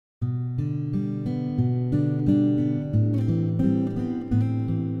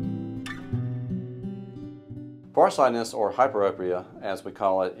Farsightedness, or hyperopia, as we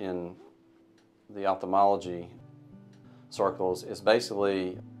call it in the ophthalmology circles, is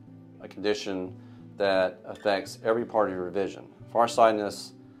basically a condition that affects every part of your vision.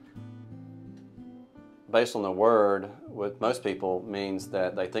 Farsightedness, based on the word, with most people means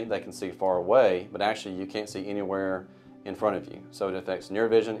that they think they can see far away, but actually you can't see anywhere in front of you. So it affects near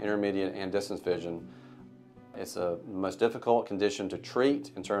vision, intermediate, and distance vision. It's the most difficult condition to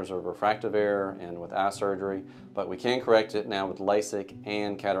treat in terms of refractive error and with eye surgery, but we can correct it now with LASIK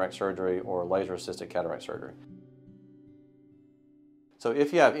and cataract surgery or laser-assisted cataract surgery. So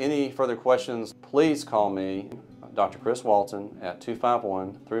if you have any further questions, please call me, Dr. Chris Walton, at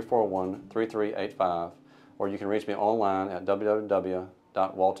 251-341-3385, or you can reach me online at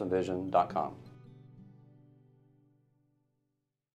www.waltonvision.com.